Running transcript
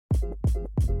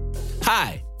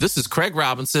Hi, this is Craig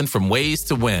Robinson from Ways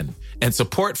to Win, and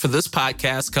support for this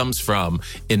podcast comes from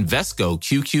Invesco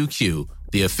QQQ,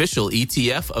 the official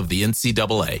ETF of the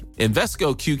NCAA.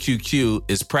 Invesco QQQ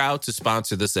is proud to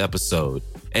sponsor this episode,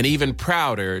 and even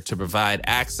prouder to provide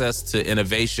access to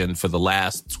innovation for the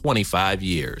last 25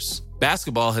 years.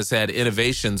 Basketball has had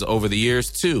innovations over the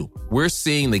years, too. We're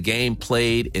seeing the game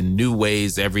played in new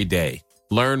ways every day.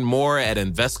 Learn more at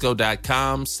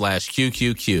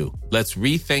Invesco.com/QQQ. Let's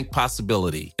rethink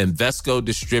possibility. Invesco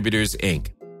Distributors,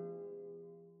 Inc.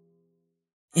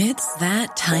 It's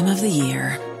that time of the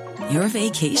year. Your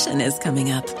vacation is coming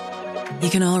up. You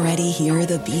can already hear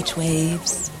the beach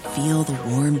waves, feel the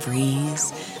warm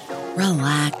breeze,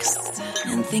 relax,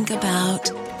 and think about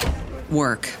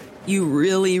work. You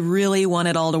really, really want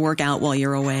it all to work out while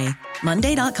you're away.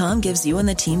 Monday.com gives you and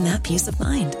the team that peace of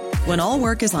mind. When all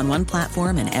work is on one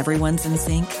platform and everyone's in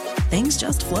sync, things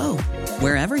just flow.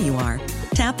 Wherever you are,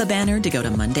 tap the banner to go to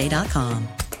Monday.com.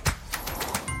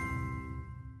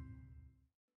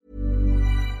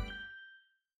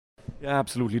 Yeah,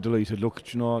 absolutely delighted. Look,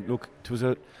 it was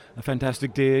a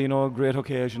fantastic day, a great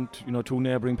occasion. Two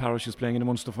neighbouring parishes playing in the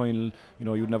Munster final.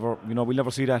 We'll never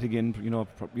see that again.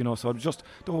 So just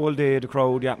the whole day, the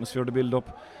crowd, the atmosphere, the build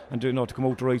up, and to come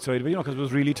out the right side of it. Because it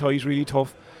was really tight, really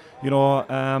tough. We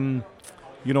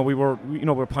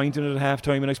were pointing at half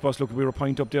time, and I suppose we were a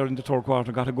point up there in the third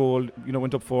quarter, got a goal.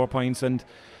 Went up 4 points, and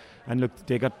look,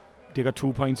 they got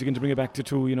 2 points again to bring it back to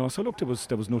 2, So look, there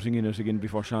was nothing in it again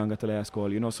before Sean got the last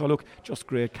goal, So look, just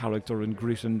great character and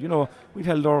grit, and we've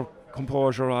held our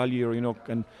composure all year,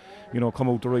 and come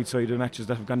out the right side of the matches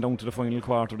that have gone down to the final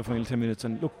quarter, the final 10 minutes,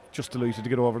 and look, just delighted to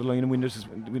get over the line and win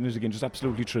it again. Just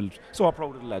absolutely thrilled. So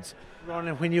proud of the lads.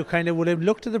 Ronan, when you kind of would have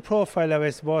looked at the profile of,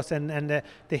 I suppose, and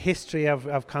the history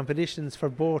of competitions for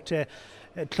both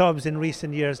clubs in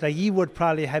recent years, like you would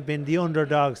probably have been the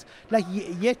underdogs. Like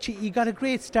yet you got a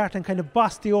great start and kind of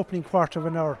bossed the opening quarter of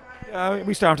an hour. Yeah,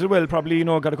 we started well. Probably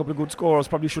got a couple of good scores.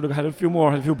 Probably should have had a few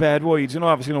bad wides.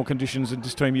 Obviously conditions at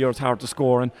this time of year it's hard to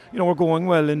score, and we're going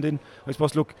well. And then I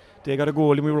suppose look, they got a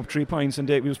goal and we were up 3 points, and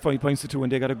we was 5 points to 2,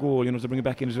 and they got a goal. To bring it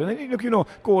back into it. And look,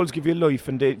 goals give you life,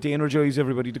 and they energise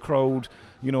everybody, the crowd,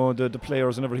 the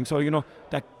players and everything. So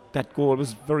that goal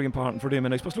was very important for them.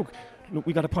 And I suppose look,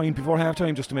 we got a point before half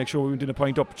time just to make sure we went in a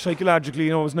point up. Psychologically,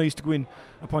 it was nice to go in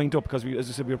a point up, because we, as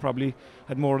I said, we probably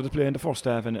had more of the play in the first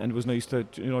half, and it was nice to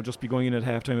just be going in at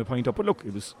half time a point up. But look,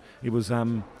 it was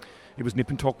nip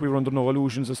and tuck. We were under no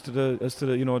illusions as to the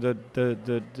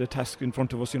task in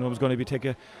front of us. It was going to take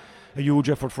a huge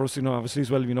effort for us, obviously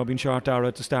as well, being short Dara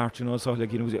at the start, so it was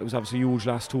obviously a huge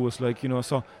loss to us,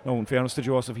 so no, in fairness to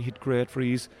Joseph, he hit great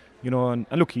frees, and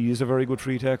look, he is a very good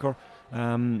free taker.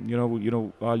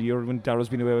 All year when Dara's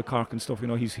been away with Cork and stuff,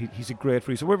 he's a great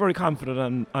free, so we're very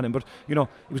confident on him. But it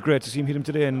was great to see him hit him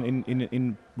today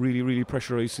in really, really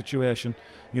pressurised situation,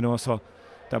 so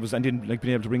that was, and then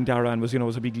being able to bring Dara on was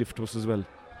a big lift to us as well.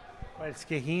 Well,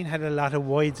 Skaheen had a lot of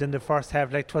wides in the first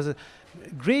half. It was a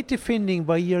great defending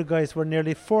by your guys. Were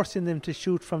nearly forcing them to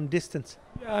shoot from distance.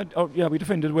 Yeah, we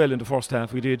defended well in the first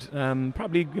half. We did.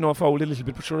 Probably, fouled a little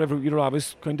bit, but sure,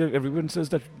 always everyone says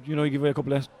that you give away a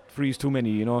couple of frees too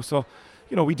many. So,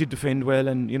 we did defend well,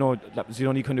 and that was the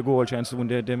only kind of goal chance when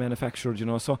they manufactured.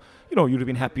 So, you'd have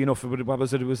been happy enough. But what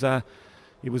was it?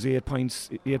 It was 8 points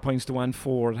to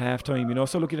 1-4 at half time,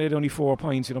 so look, they had only 4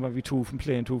 points, maybe 2 from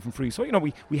play and 2 from free. So,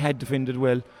 we had defended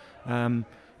well. And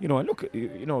look,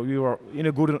 we were in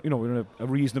a good, we're in a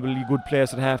reasonably good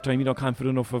place at half time,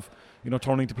 confident enough of,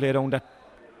 turning to play down that,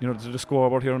 to the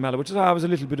scoreboard here in Mallow, which is always a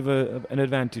little bit of an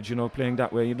advantage, playing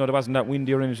that way. There wasn't that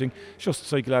windy or anything, it's just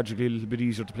psychologically a little bit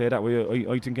easier to play that way,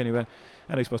 I think anyway.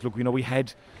 And I suppose, look, we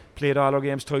had played all our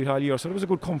games tight all year, so there was a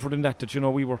good comfort in that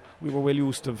we were well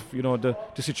used to,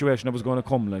 the situation that was going to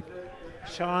come,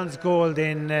 Sean's goal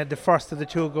then, the first of the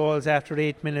 2 goals after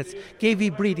 8 minutes, gave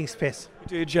you breathing space. It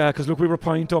did, yeah, because look, we were a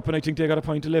point up, and I think they got a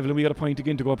point to level, and we got a point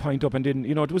again to go a point up, and then,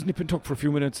 it was nip and tuck for a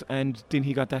few minutes, and then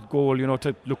he got that goal,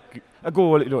 to look, a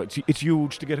goal, it's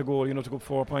huge to get a goal, to go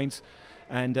 4 points,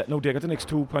 and now they got the next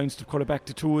 2 points to cut it back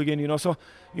to 2 again, so,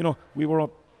 we were up.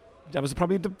 That was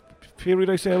probably the period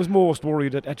I was most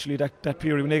worried that actually that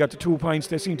period when they got to 2 points,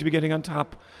 they seemed to be getting on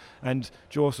top. And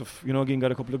Joseph, again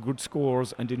got a couple of good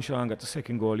scores, and then Sean got the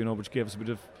second goal, which gave us a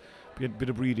bit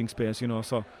of breathing space,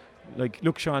 So,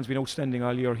 look, Sean's been outstanding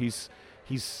all year. He's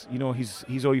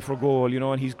eye for goal,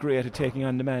 and he's great at taking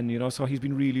on the man, So he's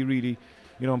been really, really,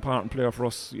 important player for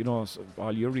us,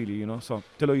 all year really, So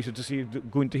delighted to see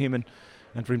it going to him and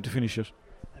for him to finish it.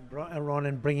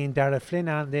 Ronan bringing Darragh Flynn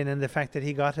on then, and the fact that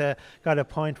he got a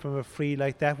point from a free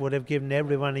like that would have given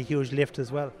everyone a huge lift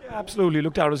as well. Yeah, absolutely.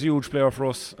 Look, Darragh's a huge player for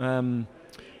us.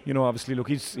 Obviously, look,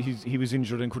 he was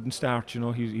injured and couldn't start,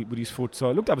 he with his foot.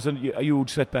 So, look, that was a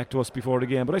huge setback to us before the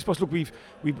game. But I suppose, look, we've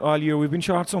all year we've been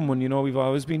short someone. We've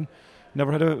always been,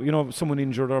 never had someone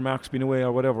injured or Mark's been away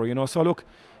or whatever. So, look,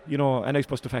 and I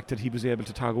suppose the fact that he was able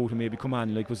to tag out and maybe come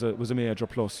on was a major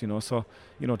plus. So,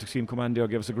 to see him come on there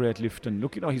gave us a great lift. And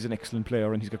look, he's an excellent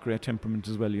player and he's got great temperament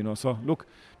as well. So, look,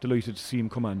 delighted to see him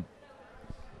come on.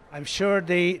 I'm sure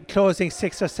the closing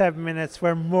 6 or 7 minutes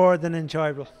were more than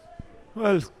enjoyable.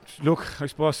 Well, look, I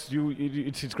suppose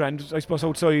it's grand, I suppose,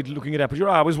 outside looking at that, but you're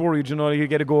always worried, you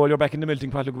get a goal, you're back in the melting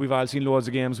pot. Look, we've all seen loads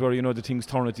of games where, the things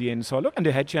turn at the end. So, look, and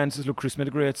they had chances. Look, Chris made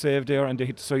a great save there and they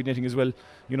hit the side netting as well.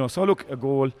 So, look, a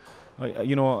goal,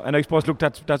 and I suppose, look,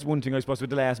 that's one thing, I suppose, with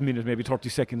the last minute, maybe 30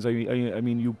 seconds, I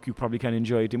mean, you probably can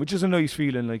enjoy it, which is a nice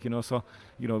feeling, so,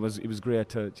 it was great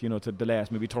to the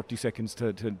last maybe 30 seconds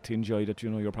to enjoy that,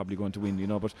 you're probably going to win,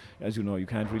 but as you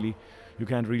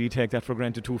can't really take that for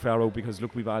granted too far out, because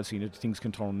look, we've all seen it, things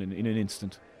can turn in an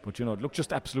instant. But look,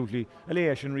 just absolutely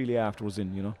elation really afterwards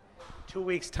 2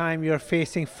 weeks' time you're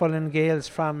facing Fulham Gales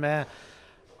from I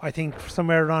think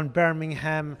somewhere around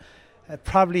Birmingham,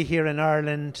 probably here in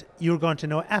Ireland. You're going to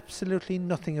know absolutely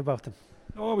nothing about them.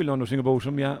 Oh, we'll know nothing about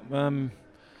them, yeah.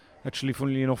 Actually,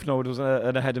 funnily enough, now there was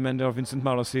I had a man there, Vincent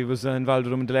Morrissey, was involved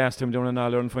with them the last time down in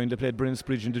All-Ireland final. They played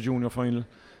Brinsbridge in the junior final.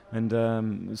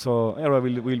 And so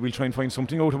we'll try and find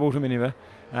something out about him anyway.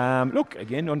 Look,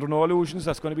 again, under no illusions,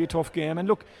 that's going to be a tough game. And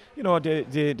look,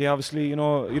 they obviously,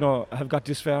 have got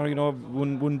this far,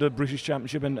 won the British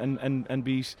Championship and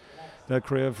beat the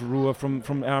Crave Rua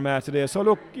from Armagh today. So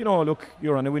look,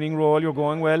 you're on a winning roll, you're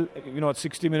going well. It's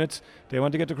 60 minutes. They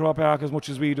want to get to Croke Park as much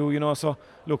as we do, So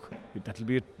look, that'll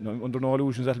be under no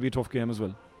illusions, that'll be a tough game as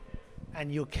well.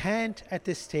 And you can't at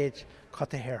this stage cut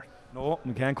the hair. No,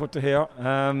 we can't cut the hair.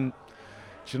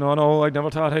 No, I never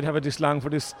thought I'd have it this long for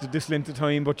this length of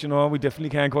time, but we definitely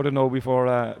can't cut it now before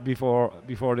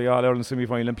the All-Ireland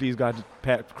semi-final. And please God,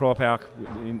 Croke Park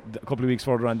in a couple of weeks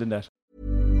further on than that.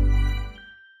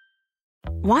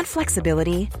 Want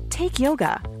flexibility? Take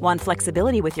yoga. Want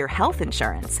flexibility with your health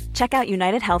insurance? Check out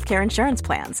United Healthcare Insurance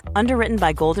Plans. Underwritten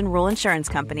by Golden Rule Insurance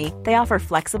Company, they offer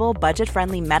flexible,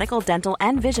 budget-friendly medical, dental,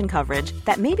 and vision coverage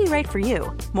that may be right for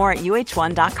you. More at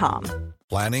uh1.com.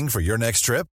 Planning for your next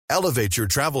trip? Elevate your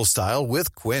travel style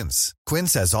with Quince.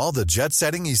 Quince has all the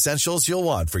jet-setting essentials you'll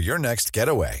want for your next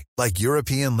getaway, like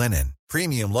European linen,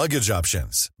 premium luggage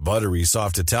options, buttery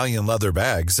soft Italian leather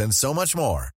bags, and so much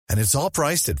more. And it's all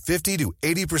priced at 50 to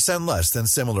 80% less than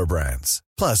similar brands.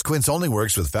 Plus, Quince only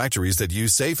works with factories that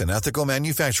use safe and ethical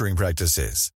manufacturing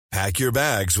practices. Pack your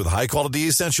bags with high-quality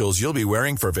essentials you'll be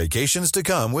wearing for vacations to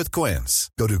come with Quince.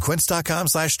 Go to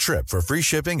quince.com/trip for free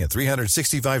shipping and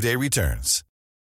 365-day returns.